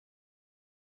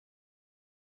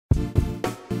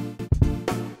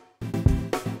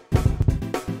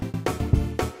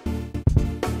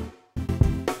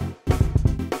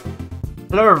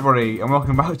Hello everybody and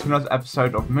welcome back to another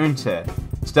episode of Moon Tear.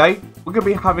 Today we're going to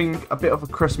be having a bit of a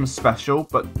Christmas special,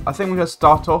 but I think we're going to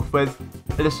start off with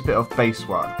a little bit of base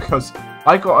work because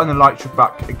I got an elytra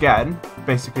back again.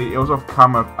 Basically it was off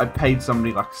camera. I paid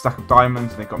somebody like a stack of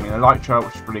diamonds and they got me an elytra,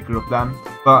 which is really good of them.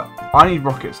 But I need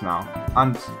rockets now,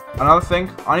 and another thing,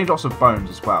 I need lots of bones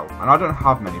as well, and I don't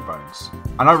have many bones.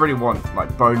 And I really want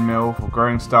like bone meal for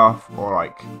growing stuff, or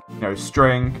like, you know,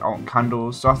 string. I want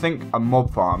candles. So I think a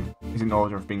mob farm is in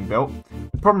order of being built.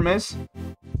 The problem is,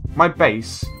 my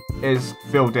base is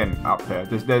filled in up here.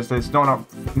 There's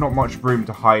not much room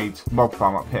to hide mob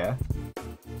farm up here,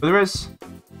 but there is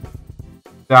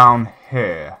down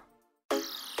here.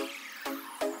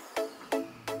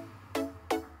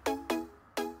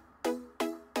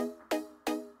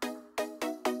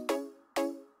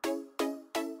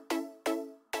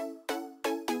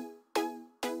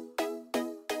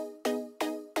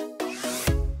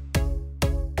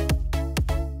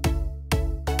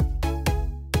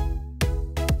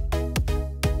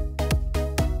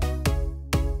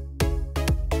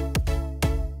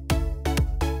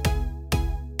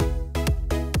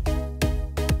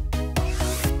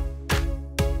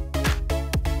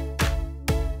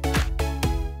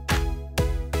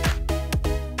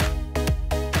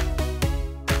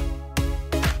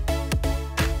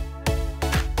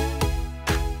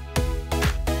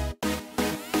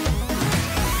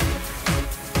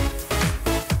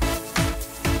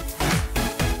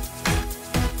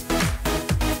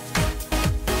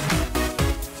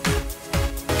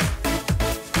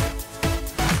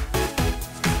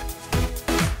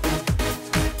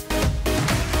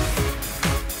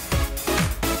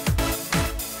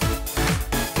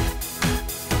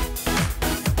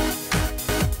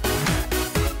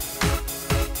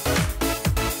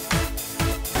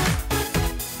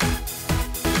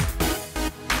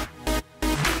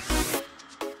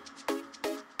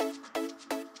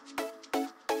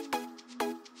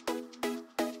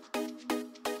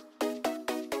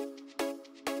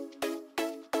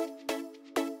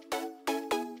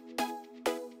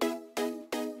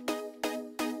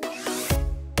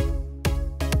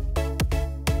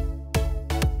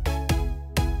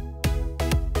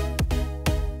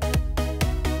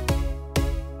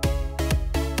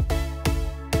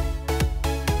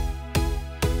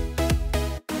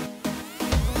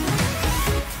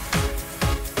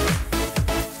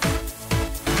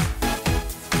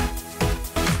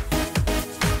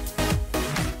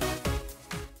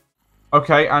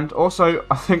 Okay, and also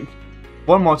I think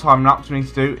one more time lapse we need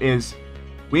to do is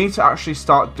we need to actually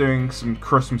start doing some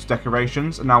Christmas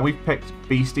decorations. And now we've picked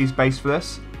Beastie's base for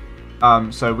this,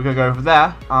 so we're gonna go over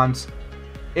there, and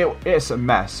it's a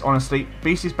mess. Honestly,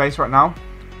 Beastie's base right now,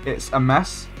 it's a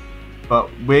mess, but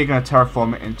we're gonna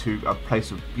terraform it into a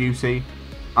place of beauty,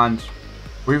 and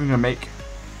we're even gonna make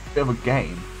a bit of a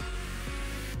game.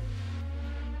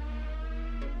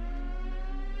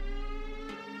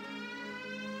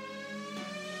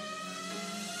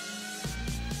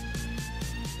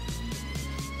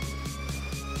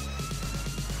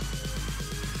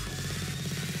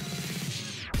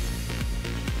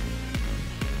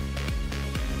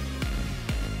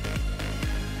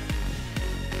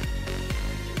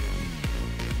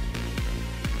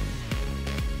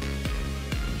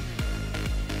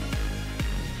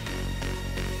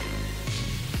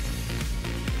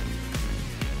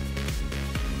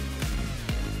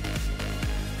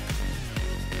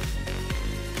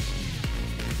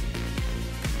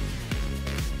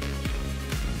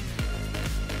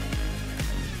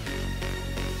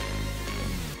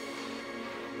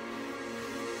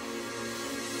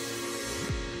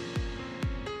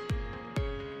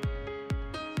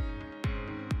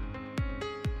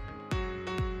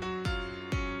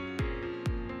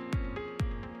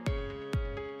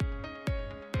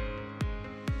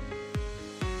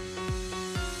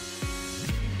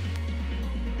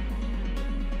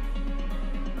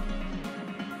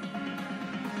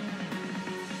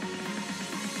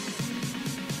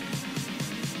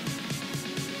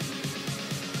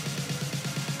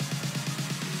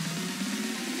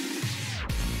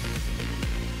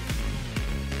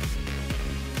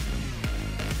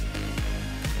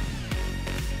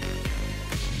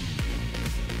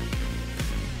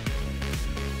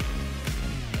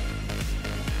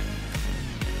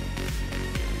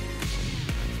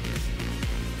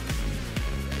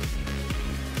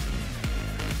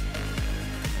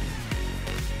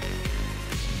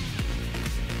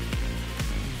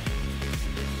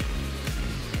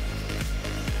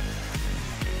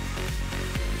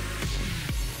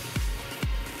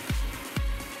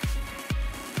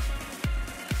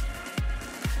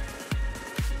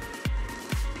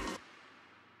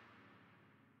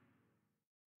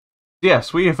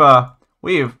 Yes, we've done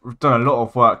a lot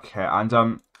of work here, and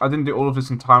I didn't do all of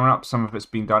this in time lapse. Some of it's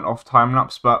been done off time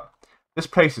lapse, but this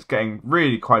place is getting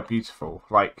really quite beautiful.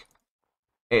 Like,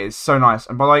 it is so nice.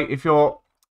 And by the way, if you're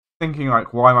thinking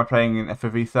like, why am I playing in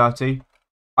Ep.5 30?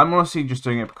 I'm honestly just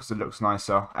doing it because it looks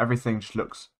nicer. Everything just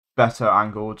looks better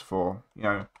angled for, you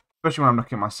know, especially when I'm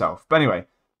looking at myself. But anyway,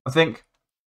 I think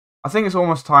it's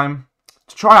almost time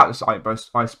to try out this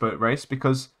ice boat race,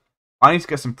 because I need to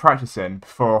get some practice in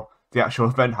before the actual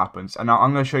event happens. And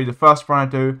I'm going to show you the first run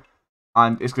I do,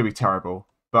 and it's going to be terrible.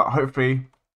 But hopefully,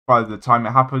 by the time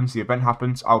it happens, the event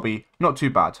happens, I'll be not too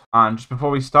bad. And just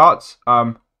before we start,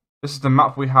 this is the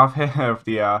map we have here of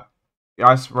the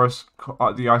ice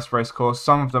race course.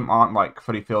 Some of them aren't like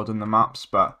fully filled in the maps,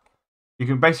 but you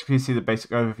can basically see the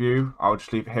basic overview. I'll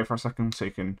just leave it here for a second so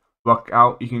you can work it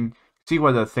out. You can see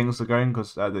where the things are going,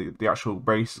 because the actual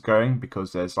race is going,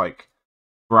 because there's like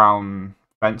brown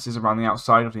fences around the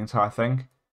outside of the entire thing.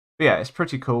 But yeah, it's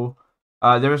pretty cool.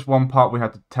 There is one part we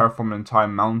had to terraform an entire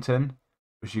mountain,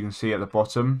 which you can see at the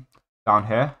bottom down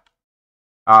here,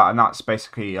 and that's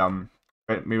basically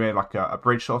we made like a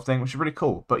bridge sort of thing, which is really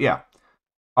cool. But yeah,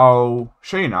 I'll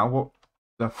show you now what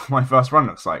my first run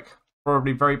looks like.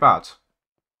 Probably very bad.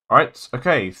 Alright,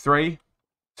 okay, 3,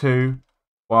 2,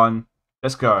 1,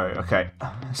 let's go. Okay,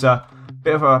 it's a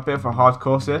bit of a hard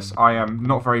course this. I am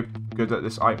not very good at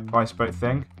this ice boat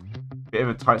thing. Bit of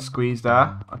a tight squeeze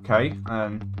there. Okay,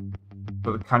 and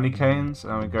got the candy canes,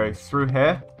 and we go through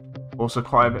here. Also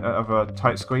quite a bit of a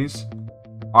tight squeeze.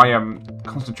 I am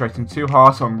concentrating too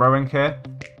hard on rowing here.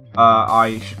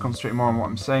 I should concentrate more on what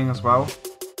I'm saying as well.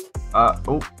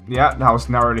 Oh, yeah, that was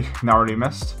narrowly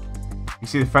missed. You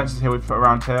see the fences here we put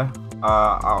around here,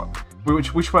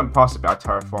 which went past a bit I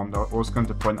terraformed. I was going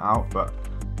to point out, but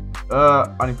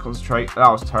I need to concentrate. That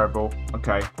was terrible.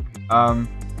 Okay,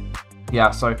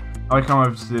 yeah. So now we come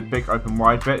over to the big open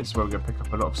wide bit. This is where we're going to pick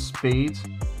up a lot of speed.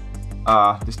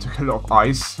 This took a lot of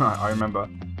ice. I remember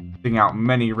digging out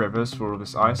many rivers for all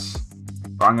this ice.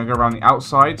 But I'm going to go around the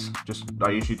outside.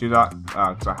 I usually do that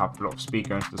because I have a lot of speed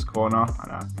going to this corner,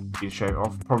 and I need to shave it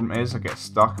off. The problem is I get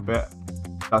stuck a bit.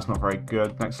 That's not very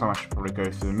good. Next time I should probably go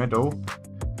through the middle.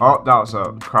 Oh, that was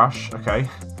a crash. Okay,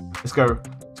 let's go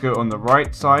on the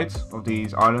right side of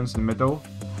these islands in the middle.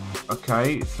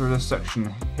 Okay, through this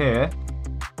section here,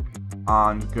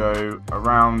 and go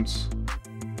around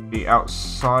the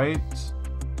outside.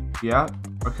 Yeah.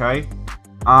 Okay,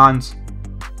 and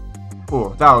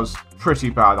oh, that was pretty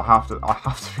bad. I have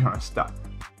to be honest. That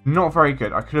not very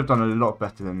good. I could have done a lot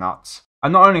better than that.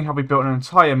 And not only have we built an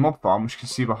entire mob farm, which you can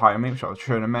see behind me, which I'll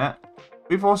show in a minute,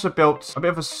 we've also built a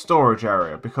bit of a storage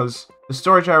area, because the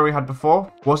storage area we had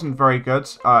before wasn't very good.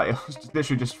 It was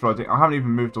literally just flooding. I haven't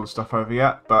even moved all the stuff over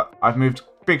yet, but I've moved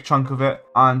a big chunk of it,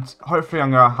 and hopefully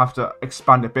I'm going to have to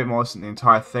expand a bit more than the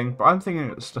entire thing, but I'm thinking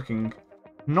it's looking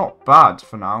not bad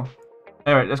for now.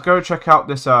 Anyway, let's go check out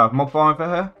this mob farm over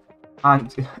here,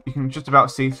 and you can just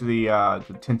about see through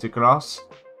the tinted glass.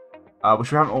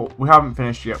 Which we haven't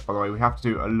finished yet, by the way. We have to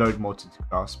do a load more tinted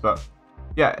glass, but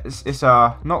yeah, it's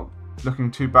not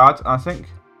looking too bad. I think.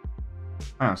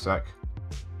 Hang on a sec.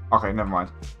 Okay, never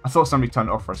mind. I thought somebody turned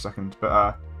it off for a second,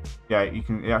 but yeah, you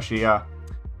can actually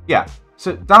yeah.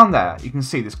 So down there you can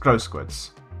see this glow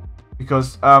squids,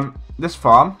 because this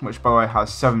farm, which by the way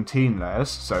has 17 layers,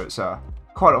 so it's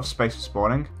quite a lot of space for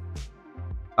spawning.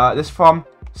 This farm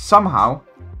somehow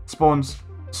spawns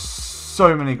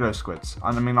so many glow squids,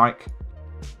 and I mean like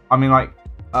I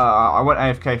went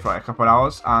AFK for like a couple of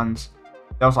hours, and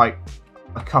there was like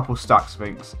a couple stacks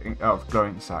of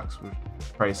glowing stacks, which is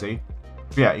crazy.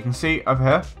 But yeah, you can see over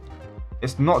here,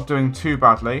 it's not doing too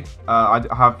badly. I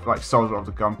have like sold a lot of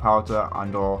the gunpowder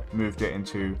and or moved it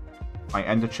into my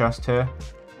ender chest here.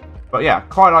 But yeah,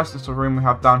 quite a nice little room we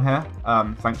have down here.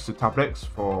 Thanks to Tablix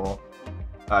for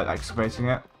excavating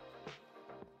it.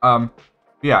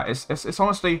 Yeah, it's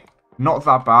honestly not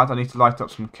that bad. I need to light up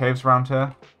some caves around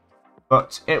here,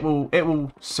 but it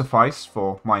will suffice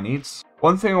for my needs.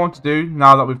 One thing I want to do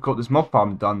now that we've got this mob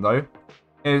farm done though,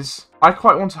 is I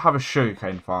quite want to have a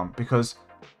sugarcane farm, because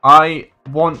I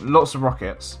want lots of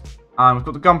rockets, and we've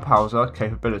got the gunpowder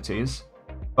capabilities,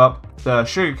 but the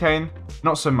sugarcane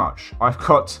not so much. I've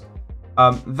got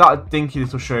that dinky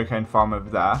little sugarcane farm over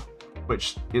there,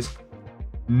 which is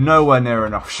nowhere near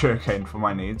enough sugarcane for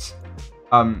my needs.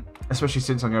 Especially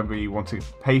since I'm going to be wanting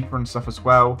paper and stuff as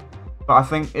well. But I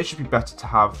think it should be better to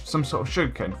have some sort of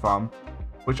sugarcane farm,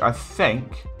 which I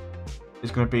think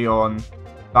is going to be on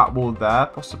that wall there,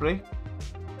 possibly.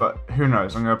 But who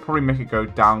knows? I'm going to probably make it go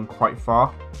down quite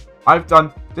far.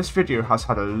 This video has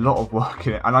had a lot of work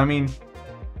in it, and I mean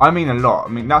a lot. I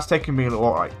mean, that's taken me a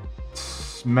lot, like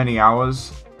takes many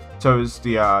hours. So is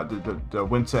the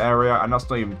winter area, and that's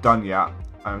not even done yet.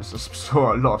 There's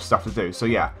still a lot of stuff to do. So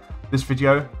yeah, this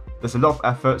video, there's a lot of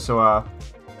effort. So I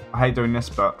hate doing this,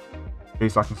 but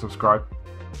please like and subscribe.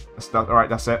 Alright,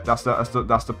 that's it. That's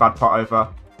the bad part over.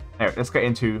 Anyway, let's get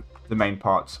into the main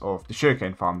parts of the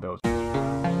sugarcane farm build.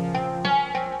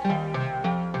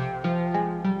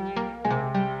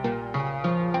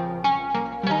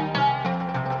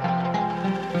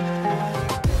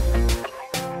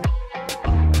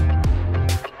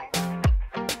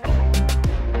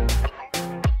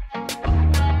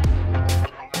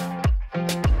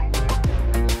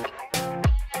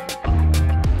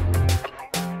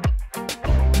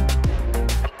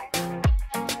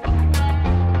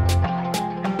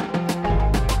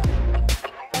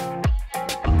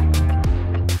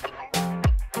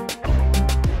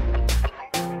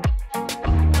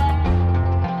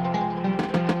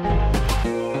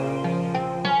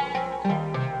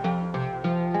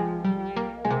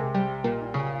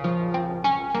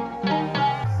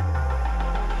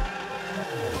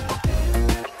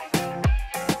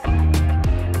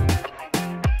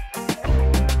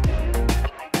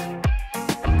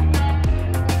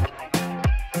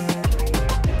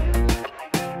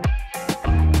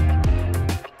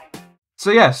 So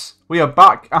yes, we are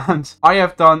back, and I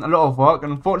have done a lot of work.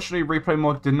 Unfortunately, replay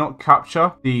mode did not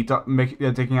capture the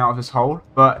digging out of this hole,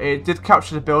 but it did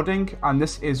capture the building, and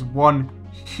this is one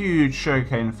huge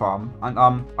sugarcane farm. And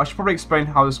I should probably explain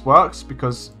how this works,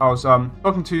 because I was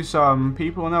talking to some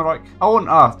people, and they're like, how on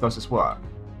earth does this work?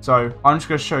 So I'm just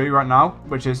going to show you right now,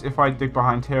 which is if I dig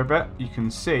behind here a bit, you can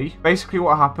see basically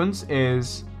what happens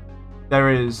is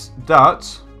there is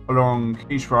dirt along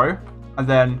each row. And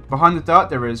then behind the dirt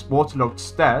there is waterlogged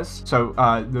stairs, so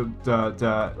I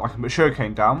can put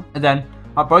sugarcane down. And then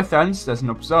at both ends there's an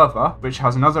observer, which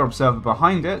has another observer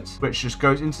behind it, which just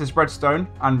goes into this redstone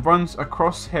and runs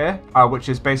across here, which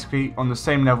is basically on the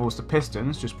same level as the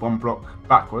pistons, just one block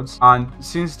backwards. And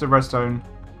since the redstone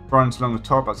runs along the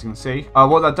top, as you can see,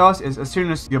 what that does is as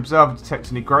soon as the observer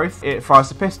detects any growth, it fires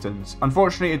the pistons.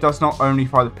 Unfortunately, it does not only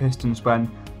fire the pistons when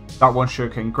that one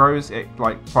sugarcane grows, it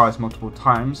like fires multiple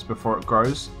times before it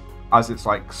grows, as it's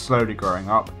like slowly growing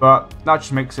up, but that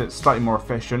just makes it slightly more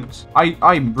efficient.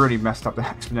 I really messed up the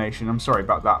explanation, I'm sorry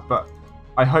about that, but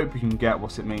I hope you can get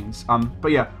what it means.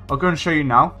 But yeah, I'll go and show you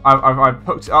now. I've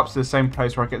hooked it up to the same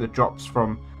place where I get the drops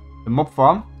from the mob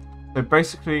farm. So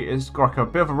basically it's got like a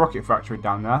bit of a rocket factory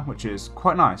down there, which is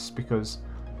quite nice because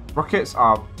rockets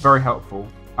are very helpful.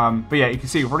 But yeah, you can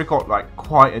see we've already got like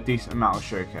quite a decent amount of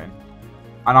sugarcane.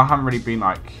 And I haven't really been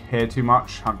like here too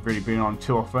much, haven't really been on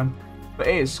too often, but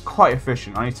it is quite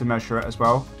efficient. I need to measure it as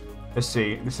well. Let's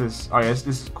see, this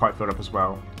is quite filled up as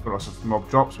well. Got lots of mob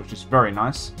drops, which is very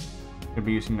nice. Gonna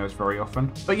be using those very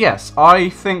often. But yes, I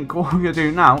think what we're gonna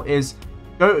do now is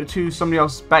go to somebody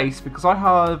else's base, because I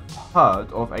have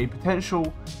heard of a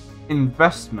potential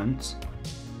investment,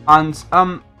 and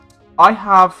I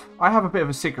have a bit of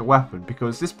a secret weapon,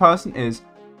 because this person is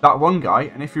that one guy,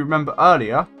 and if you remember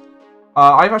earlier,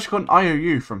 I've actually got an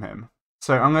IOU from him.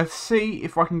 So I'm going to see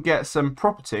if I can get some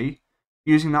property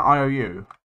using that IOU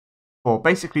for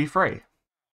basically free.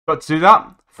 But to do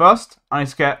that, first I need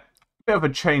to get a bit of a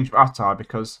change of attire,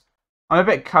 because I'm a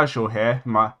bit casual here.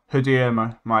 My hoodie and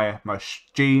my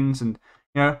jeans, and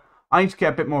you know, I need to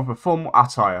get a bit more of a formal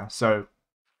attire. So,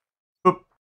 boop.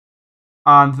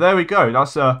 And there we go.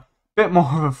 That's a bit more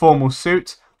of a formal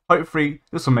suit. Hopefully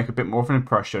this will make a bit more of an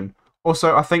impression.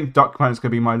 Also, I think Duckman is going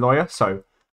to be my lawyer, so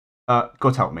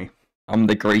God help me. I'm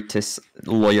the greatest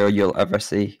lawyer you'll ever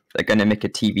see. They're going to make a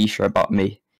TV show about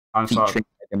me. I'm sorry. Featuring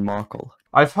Meghan Markle.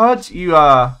 I've heard you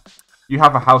have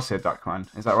a house here, Duckman.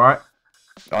 Is that right?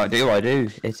 I do.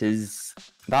 It is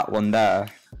that one there,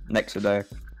 next to the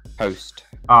post.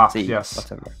 See, yes.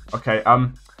 Whatever. Okay,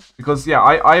 because yeah,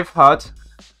 I've heard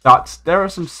that there are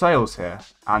some sales here,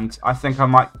 and I think I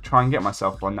might try and get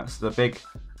myself one next to the big,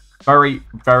 very,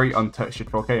 very untouched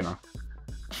volcano.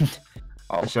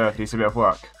 Oh. Which needs a bit of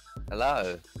work.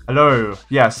 Hello. Hello.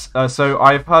 Yes. So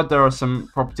I've heard there are some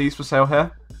properties for sale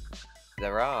here.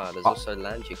 There are. There's also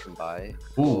land you can buy.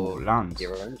 Ooh, land.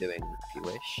 Your own doing, if you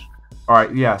wish. All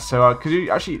right. Yeah. So could you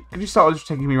start with just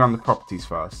taking me around the properties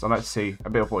first? I'd like to see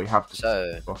a bit of what you have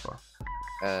to offer.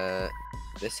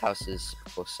 This house is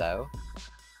for sale.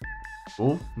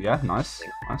 Oh, yeah. Nice.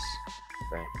 Nice.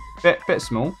 Right. Bit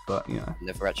small, but you know.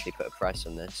 Never actually put a price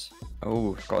on this.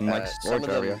 Oh, got a nice storage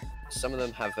area. Some of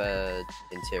them have a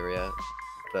interior,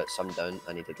 but some don't.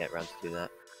 I need to get around to do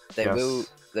that.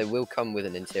 They will come with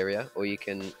an interior, or you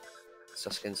can.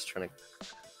 Suskin's trying to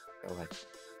go away.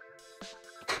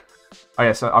 Oh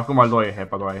yeah, so I've got my lawyer here,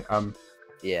 by the way.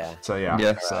 Yeah. So yeah.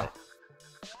 Yes. Alright.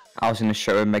 I was gonna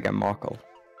show Meghan Markle.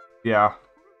 Yeah.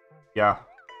 Yeah.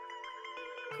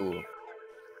 Cool.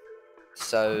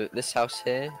 So this house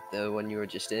here, the one you were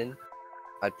just in,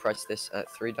 I'd price this at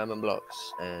 3 diamond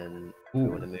blocks, and if you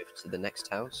want to move to the next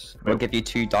house, We'll give you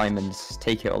 2 diamonds.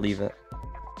 Take it or leave it.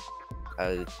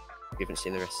 we haven't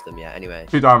seen the rest of them yet. Anyway,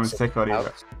 2 diamonds, so take it or leave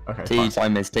it. house Okay, 2 fine.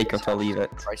 diamonds. Take it or leave it.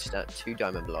 priced at 2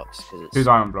 diamond blocks because 2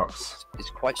 diamond blocks.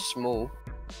 it's quite small,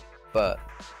 but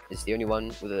it's the only one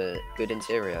with a good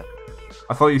interior.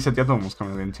 I thought you said the other one was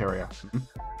coming with the interior.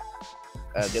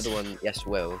 The other one, yes,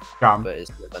 will, Damn. but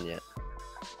it's not done yet.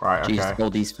 Right, okay. Jesus, all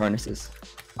these furnaces.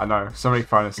 I know, so many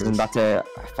furnaces. Isn't that a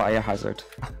fire hazard?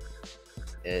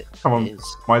 It Come on, is.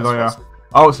 my That's lawyer. what's-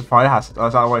 Oh, it's a fire hazard. Oh,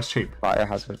 is that why it's cheap? Fire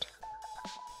hazard.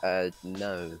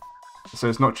 No. So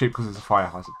it's not cheap because it's a fire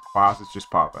hazard. Fire hazard's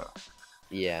just part of it.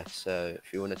 Yeah, so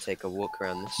if you want to take a walk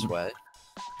around this way,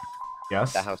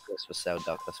 Yes? that house that's for sale,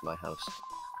 Duck, that's my house.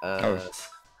 Oh,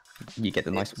 you get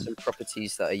the nice There's one. some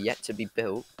properties that are yet to be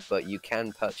built, but you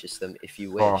can purchase them if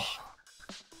you wish. Oh.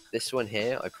 This one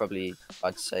here,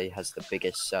 I'd say has the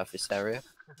biggest surface area.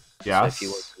 So Yes. if you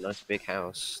want a nice big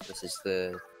house, this is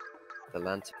the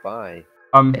land to buy.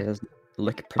 It does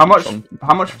look pretty How much? chunky.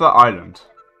 How much for that island?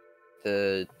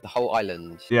 The whole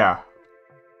island. Yeah.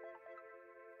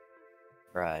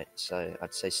 Right, so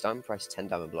I'd say starting price 10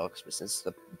 diamond blocks, but since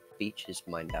the beach is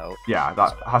mined out, Yeah,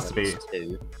 that has to be. it's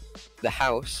 2. The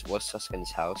house was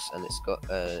Suskin's house, and it's got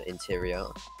an interior,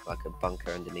 like a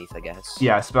bunker underneath, I guess.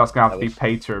 Yes, but that's gonna have to That be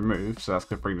paid to remove, so that's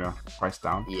gonna bring the price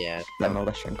down. Yeah. That would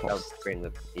Demolition cost. bring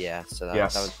the so that,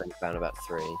 Yes. that would bring down about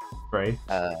 3. 3.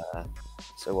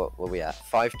 So what were we at?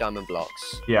 5 diamond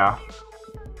blocks Yeah.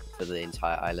 for the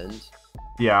entire island.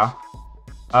 Yeah.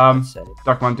 I'd say.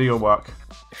 Duckman, do your work.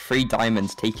 3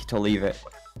 diamonds. Take it or leave it.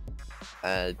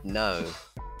 No.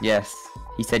 Yes.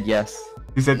 He said yes.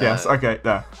 You said No. yes. Okay,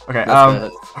 there. Okay. No,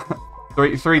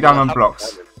 Three diamond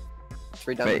blocks.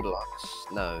 3 diamond Wait. blocks.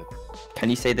 No, Can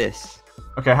you say this?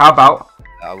 Okay, how about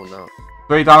I will not.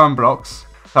 3 diamond blocks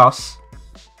plus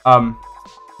I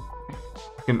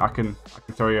can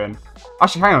throw you in.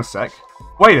 Actually, hang on a sec.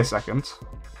 Wait a second.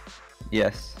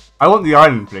 Yes. I want the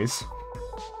island, please.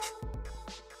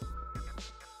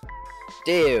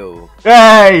 Deal.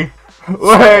 Yay!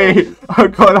 Wait!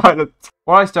 I've got an island.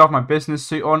 While I still have my business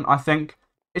suit on, I think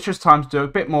it's just time to do a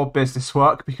bit more business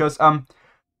work because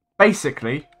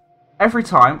basically every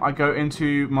time I go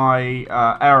into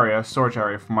my storage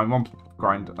area for my mob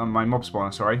my mob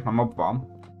spawner, sorry, my mob farm,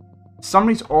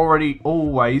 somebody's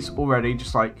always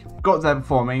just like got there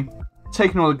before me,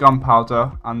 taken all the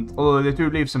gunpowder, and although they do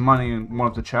leave some money in one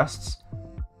of the chests,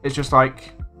 it's just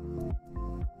like,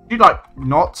 you like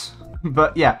not,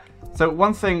 but yeah. So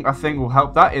one thing I think will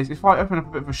help that is if I open up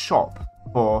a bit of a shop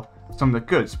for some of the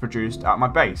goods produced at my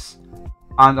base.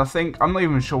 And I think, I'm not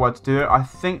even sure where to do it.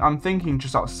 I'm thinking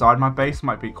just outside my base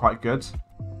might be quite good.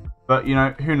 But, you know,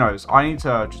 who knows. I need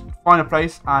to just find a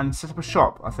place and set up a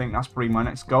shop. I think that's probably my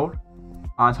next goal.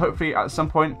 And hopefully at some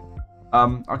point,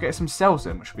 I'll get some sales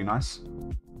in, which would be nice.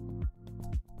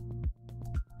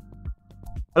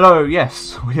 Hello,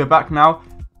 yes, we are back now.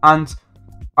 And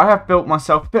I have built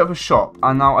myself a bit of a shop.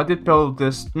 And now I did build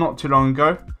this not too long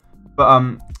ago.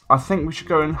 But I think we should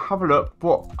go and have a look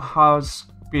what has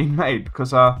been made,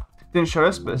 because didn't show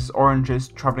us, but this is Orange's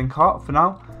travelling cart for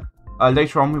now.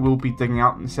 Later on we will be digging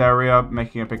out in this area,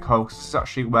 making a big hole. This is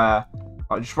actually where,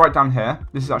 just right down here,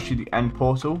 this is actually the end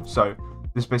portal, so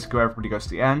this is basically where everybody goes to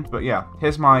the end. But yeah,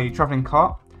 here's my travelling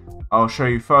cart. I'll show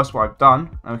you first what I've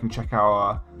done, and we can check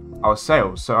our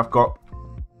sales. So I've got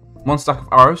 1 stack of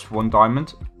arrows for 1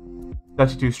 diamond,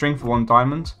 32 string for 1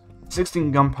 diamond,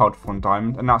 16 gunpowder for 1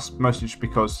 diamond, and that's mostly just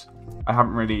because I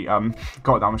haven't really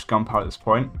got that much gunpowder at this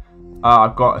point.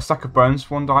 I've got a stack of bones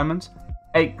for 1 diamond,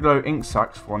 8 glow ink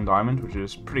sacks for 1 diamond, which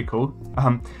is pretty cool.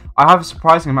 I have a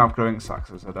surprising amount of glow ink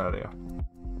sacks, as I said earlier.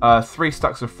 3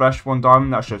 stacks of flesh for 1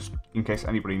 diamond, that's just in case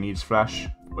anybody needs flesh,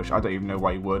 which I don't even know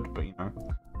why you would, but you know.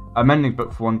 A mending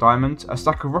book for 1 diamond, a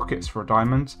stack of rockets for 1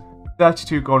 diamond,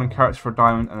 32 golden carrots for 1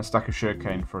 diamond, and a stack of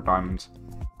sugarcane for 1 diamond.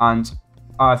 And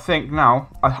I think now,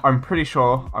 I'm pretty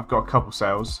sure I've got a couple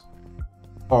sales.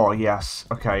 Oh, yes.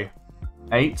 Okay.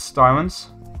 8 diamonds.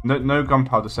 No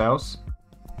gunpowder sales.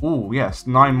 Ooh, yes.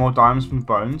 9 more diamonds from the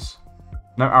bones.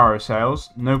 No arrow sales.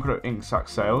 No glow ink sack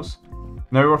sales.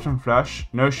 No rotten flesh.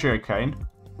 No sugarcane.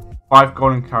 5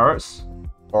 golden carrots.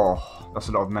 Oh, that's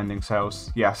a lot of mending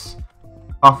sales. Yes.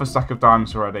 Half a stack of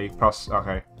diamonds already. Plus,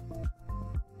 okay.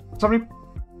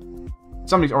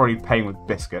 Somebody's already paying with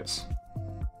biscuits.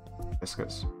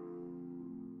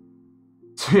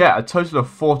 So yeah, a total of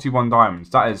 41 diamonds.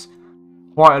 That is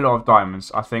quite a lot of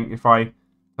diamonds. I think if I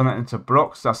Turn that into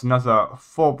blocks. That's another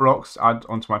 4 blocks add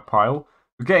onto my pile.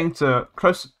 We're getting to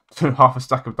close to half a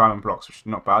stack of diamond blocks, which is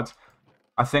not bad.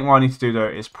 I think what I need to do though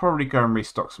is probably go and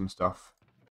restock some stuff.